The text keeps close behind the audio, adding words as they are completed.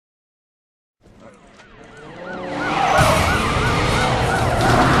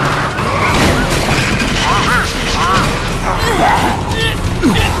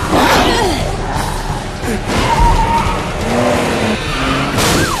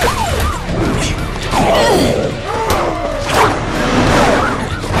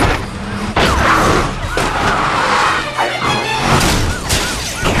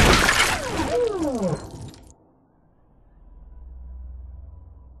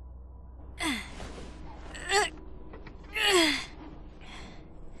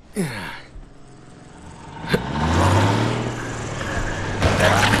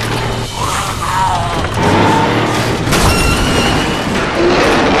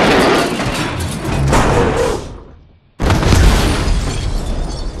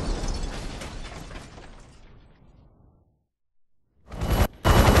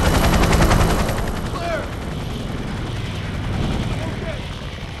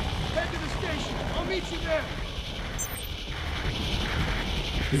meet you there.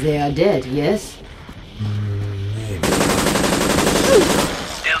 They are dead, yes?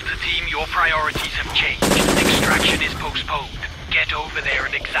 Delta Team, your priorities have changed. Extraction is postponed. Get over there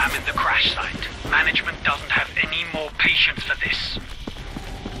and examine the crash site. Management doesn't have any more patience for this.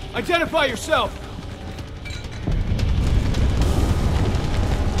 Identify yourself!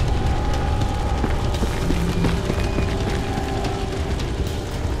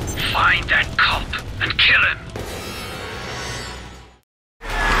 Find that cop and kill him!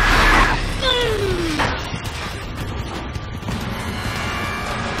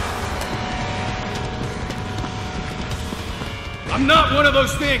 I'm not one of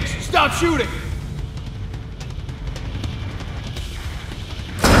those things! Stop shooting!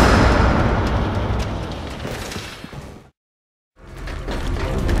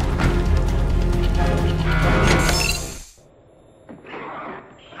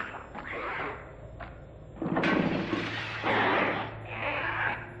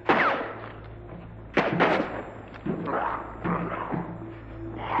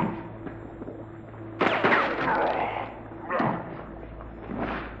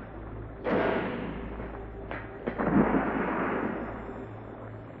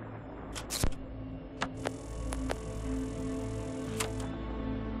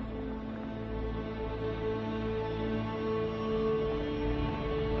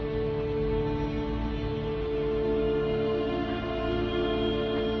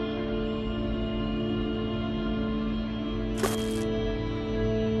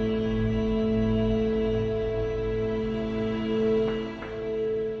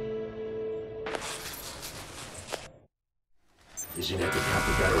 Isn't that the cop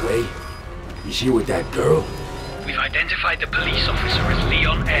who got away? He's here with that girl? We've identified the police officer as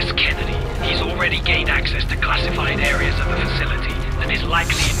Leon S. Kennedy. He's already gained access to classified areas of the facility and is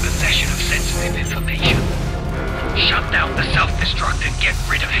likely in possession of sensitive information. Shut down the self-destruct and get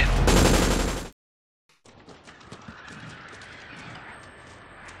rid of him.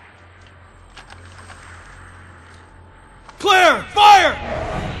 Claire! Fire!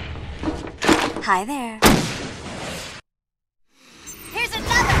 Hi there. Here's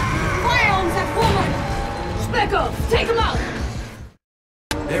another! Fire on that woman! Speckle, take him out!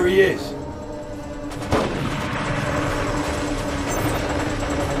 There he is.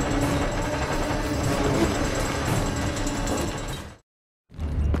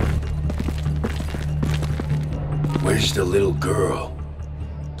 Where's the little girl?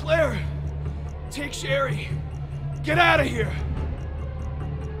 Claire! Take Sherry! Get out of here!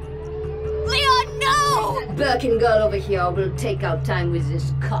 Leon, no! Birkin girl over here will take out time with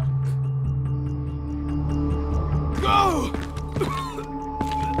this cop. Go!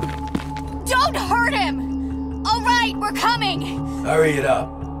 Don't hurt him! All right, we're coming! Hurry it up.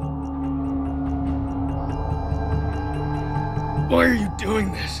 Why are you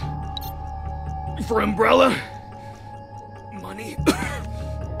doing this? For Umbrella? Money?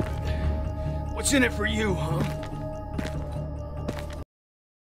 What's in it for you, huh?